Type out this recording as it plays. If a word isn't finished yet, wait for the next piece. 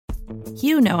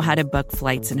You know how to book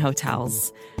flights and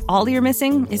hotels. All you're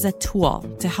missing is a tool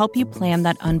to help you plan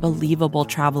that unbelievable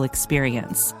travel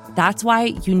experience. That's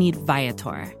why you need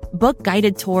Viator. Book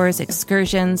guided tours,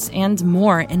 excursions, and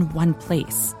more in one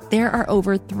place. There are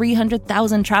over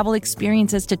 300,000 travel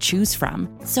experiences to choose from,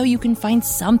 so you can find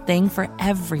something for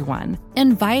everyone.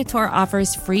 And Viator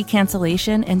offers free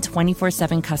cancellation and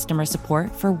 24/7 customer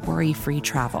support for worry-free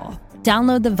travel.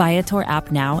 Download the Viator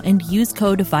app now and use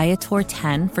code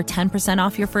Viator10 for 10%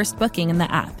 off your first booking in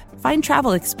the app. Find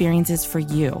travel experiences for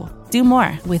you. Do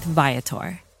more with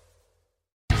Viator.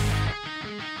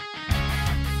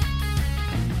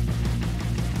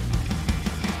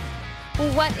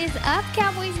 What is up,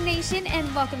 Cowboys Nation,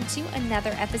 and welcome to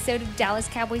another episode of Dallas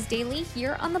Cowboys Daily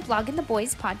here on the Blog and the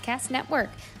Boys Podcast Network.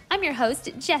 I'm your host,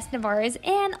 Jess Navarez,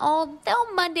 and although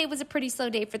Monday was a pretty slow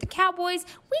day for the Cowboys,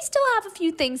 we still have a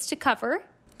few things to cover.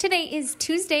 Today is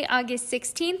Tuesday, August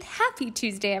 16th. Happy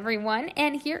Tuesday, everyone,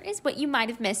 and here is what you might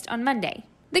have missed on Monday.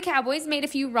 The Cowboys made a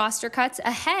few roster cuts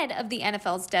ahead of the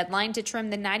NFL's deadline to trim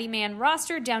the 90-man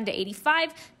roster down to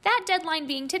 85, that deadline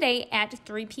being today at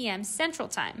 3 p.m. Central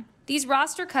Time. These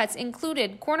roster cuts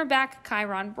included cornerback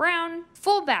Kyron Brown,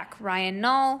 fullback Ryan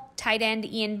Nall, tight end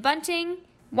Ian Bunting,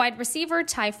 wide receiver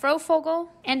Ty Frofogel,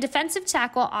 and defensive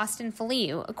tackle Austin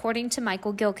Faliu, according to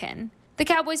Michael Gilkin. The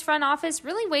Cowboys front office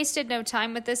really wasted no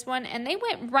time with this one, and they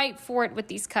went right for it with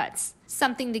these cuts.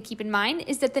 Something to keep in mind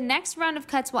is that the next round of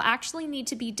cuts will actually need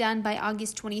to be done by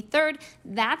August 23rd.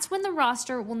 That's when the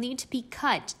roster will need to be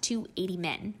cut to 80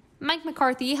 men. Mike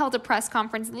McCarthy held a press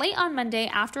conference late on Monday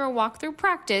after a walkthrough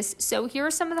practice, so here are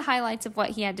some of the highlights of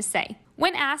what he had to say.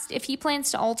 When asked if he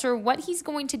plans to alter what he's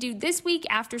going to do this week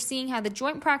after seeing how the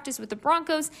joint practice with the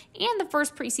Broncos and the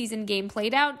first preseason game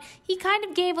played out, he kind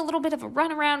of gave a little bit of a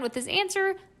runaround with his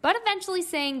answer, but eventually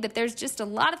saying that there's just a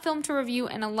lot of film to review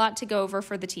and a lot to go over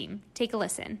for the team. Take a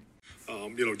listen.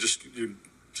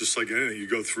 Just like anything, you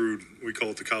go through, we call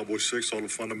it the Cowboys 6, all the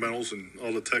fundamentals and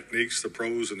all the techniques, the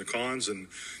pros and the cons, and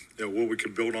what we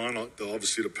can build on.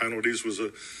 Obviously, the penalties was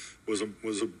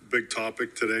a big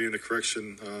topic today in the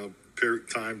correction period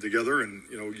time together, and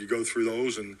you go through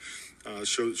those and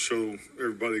show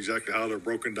everybody exactly how they're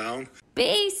broken down.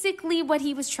 Basically, what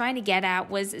he was trying to get at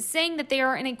was saying that they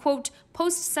are in a, quote,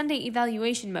 post-Sunday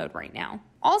evaluation mode right now.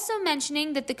 Also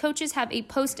mentioning that the coaches have a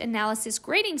post-analysis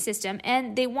grading system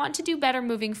and they want to do better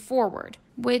moving forward,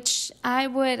 which I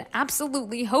would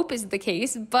absolutely hope is the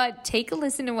case, but take a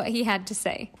listen to what he had to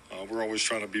say. We're always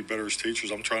trying to be better as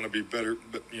teachers. I'm trying to be better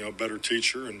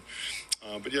teacher, and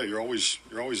you're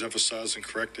always emphasizing,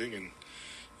 correcting,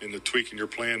 and the tweaking your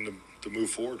plan to move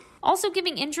forward. Also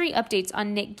giving injury updates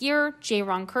on Nick Gear,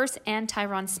 Jaron Kearse, and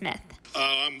Tyron Smith.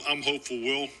 I'm hopeful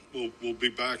we'll be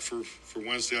back for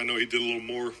Wednesday. I know he did a little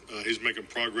more. He's making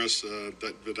progress.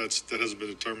 That hasn't been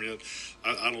determined yet.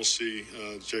 I don't see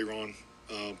Jaron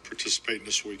participating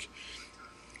this week.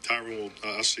 Tyron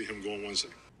I see him going Wednesday.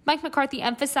 Mike McCarthy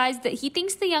emphasized that he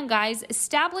thinks the young guys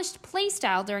established play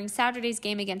style during Saturday's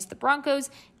game against the Broncos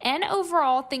and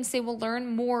overall thinks they will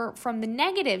learn more from the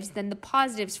negatives than the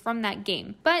positives from that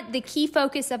game. But the key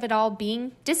focus of it all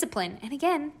being discipline. And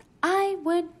again, I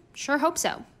would sure hope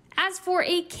so. As for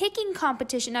a kicking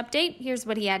competition update, here's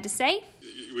what he had to say.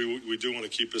 We do want to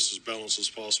keep this as balanced as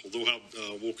possible.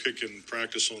 We'll kick in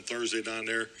practice on Thursday down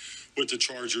there with the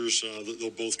Chargers.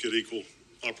 They'll both get equal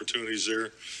opportunities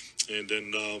there. And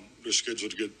then they're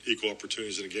scheduled to get equal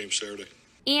opportunities in the game Saturday.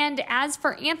 And as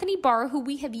for Anthony Barr, who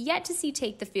we have yet to see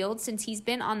take the field since he's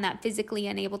been on that physically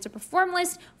unable to perform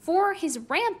list for his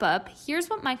ramp up,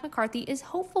 here's what Mike McCarthy is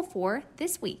hopeful for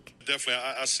this week. Definitely,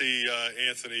 I see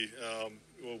Anthony.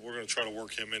 We're going to try to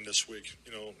work him in this week.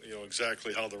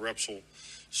 Exactly how the reps will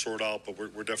sort out, but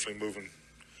we're definitely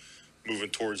moving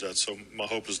towards that. So my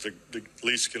hope is to at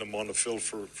least get him on the field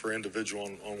for individual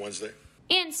on Wednesday.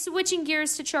 And switching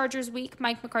gears to Chargers week,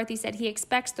 Mike McCarthy said he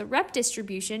expects the rep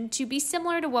distribution to be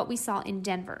similar to what we saw in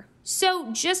Denver.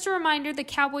 So just a reminder, the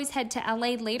Cowboys head to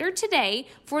LA later today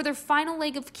for their final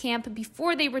leg of camp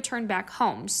before they return back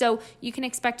home. So you can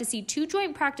expect to see 2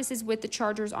 joint practices with the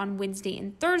Chargers on Wednesday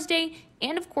and Thursday,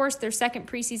 and of course their second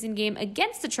preseason game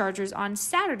against the Chargers on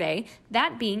Saturday,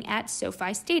 that being at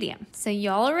SoFi Stadium. So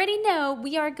y'all already know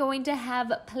we are going to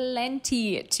have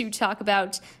plenty to talk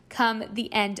about come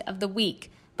the end of the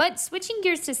week. But switching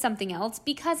gears to something else,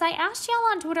 because I asked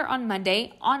y'all on Twitter on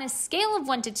Monday, on a scale of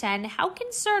 1 to 10, how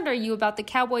concerned are you about the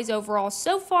Cowboys overall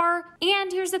so far?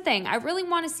 And here's the thing, I really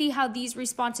want to see how these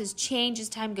responses change as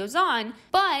time goes on,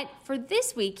 but for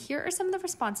this week, here are some of the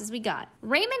responses we got.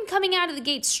 Raymond coming out of the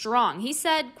gate strong. He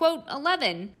said, quote,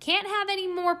 11, can't have any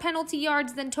more penalty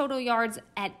yards than total yards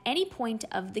at any point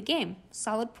of the game.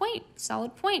 Solid point,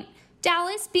 solid point.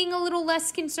 Dallas being a little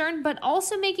less concerned, but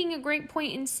also making a great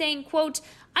point in saying, quote,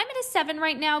 I'm at a 7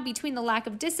 right now between the lack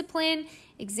of discipline,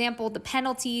 example, the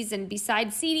penalties, and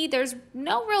besides CeeDee, there's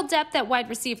no real depth at wide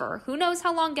receiver. Who knows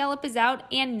how long Gallup is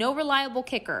out, and no reliable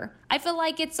kicker. I feel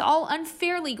like it's all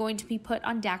unfairly going to be put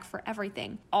on Dak for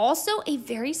everything. Also, a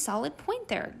very solid point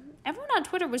there. Everyone on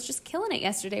Twitter was just killing it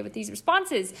yesterday with these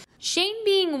responses. Shane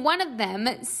being one of them,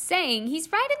 saying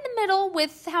he's right in the middle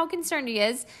with how concerned he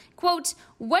is. Quote,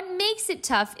 what makes it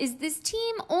tough is this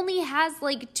team only has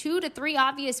like 2 to 3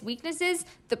 obvious weaknesses.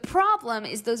 The problem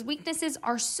is those weaknesses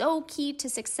are so key to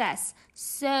success.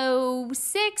 So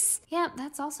 6, yeah,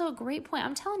 that's also a great point.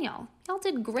 I'm telling y'all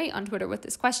did great on Twitter with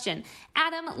this question.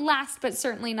 Adam, last but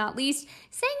certainly not least,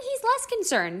 saying he's less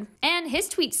concerned. And his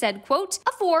tweet said, quote,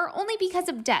 a 4 only because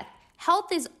of depth.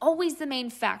 Health is always the main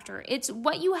factor. It's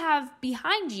what you have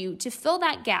behind you to fill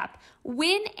that gap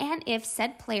when and if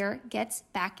said player gets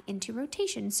back into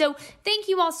rotation. So thank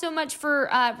you all so much for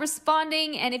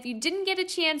responding. And if you didn't get a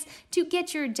chance to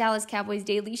get your Dallas Cowboys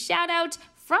Daily shout out,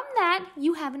 from that,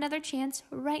 you have another chance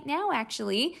right now,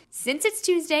 actually. Since it's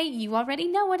Tuesday, you already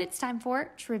know what it's time for,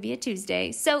 Trivia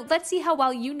Tuesday. So let's see how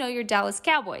well you know your Dallas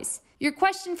Cowboys. Your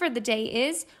question for the day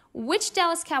is, which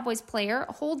Dallas Cowboys player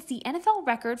holds the NFL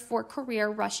record for career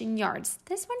rushing yards?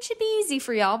 This one should be easy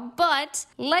for y'all, but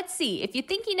let's see. If you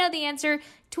think you know the answer,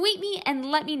 tweet me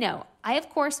and let me know. I, of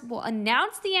course, will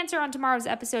announce the answer on tomorrow's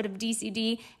episode of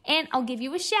DCD, and I'll give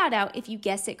you a shout out if you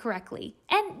guess it correctly.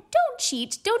 And don't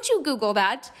cheat. Don't you Google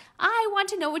that. I want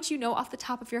to know what you know off the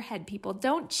top of your head, people.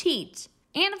 Don't cheat.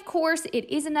 And of course, it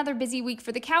is another busy week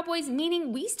for the Cowboys,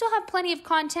 meaning we still have plenty of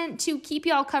content to keep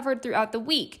y'all covered throughout the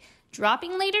week.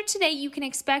 Dropping later today, you can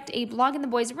expect a Blogging the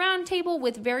Boys roundtable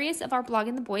with various of our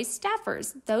Blogging the Boys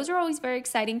staffers. Those are always very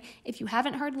exciting. If you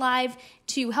haven't heard live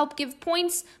to help give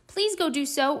points, please go do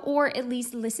so, or at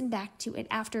least listen back to it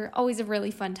after. Always a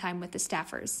really fun time with the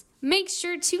staffers. Make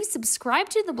sure to subscribe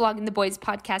to the Blogging the Boys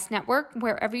podcast network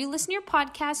wherever you listen to your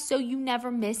podcast so you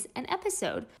never miss an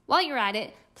episode. While you're at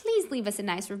it, please leave us a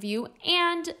nice review,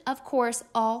 and of course,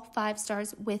 all 5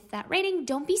 stars with that rating.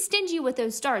 Don't be stingy with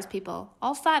those stars, people.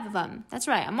 All 5 of them. That's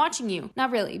right, I'm watching you.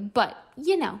 Not really, but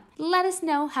let us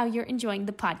know how you're enjoying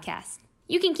the podcast.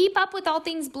 You can keep up with all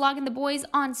things Blogging the Boys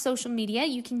on social media.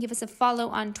 You can give us a follow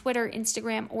on Twitter,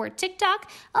 Instagram, or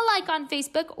TikTok, a like on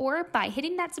Facebook, or by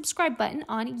hitting that subscribe button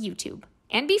on YouTube.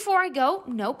 And before I go,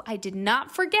 nope, I did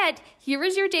not forget, here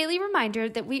is your daily reminder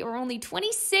that we are only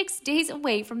 26 days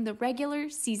away from the regular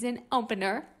season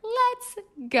opener. Let's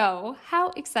go. How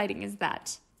exciting is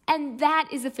that? And that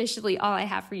is officially all I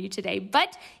have for you today.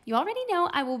 But you already know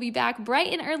I will be back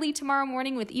bright and early tomorrow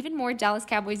morning with even more Dallas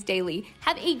Cowboys Daily.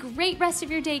 Have a great rest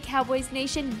of your day, Cowboys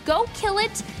Nation. Go kill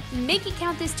it. Make it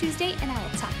count this Tuesday, and I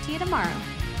will talk to you tomorrow.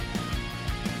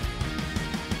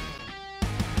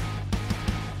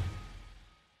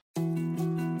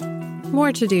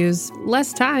 More to-dos,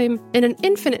 less time, and an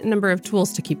infinite number of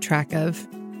tools to keep track of.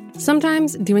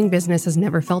 Sometimes doing business has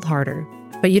never felt harder,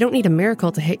 but you don't need a miracle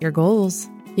to hit your goals.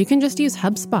 You can just use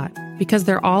HubSpot, because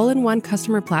their all-in-one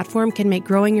customer platform can make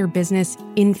growing your business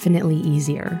infinitely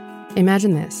easier.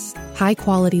 Imagine this: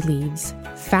 high-quality leads,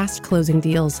 fast closing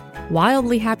deals,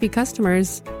 wildly happy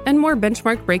customers, and more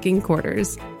benchmark-breaking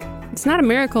quarters. It's not a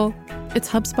miracle, it's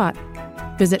HubSpot.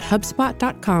 Visit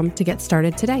HubSpot.com to get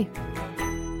started today.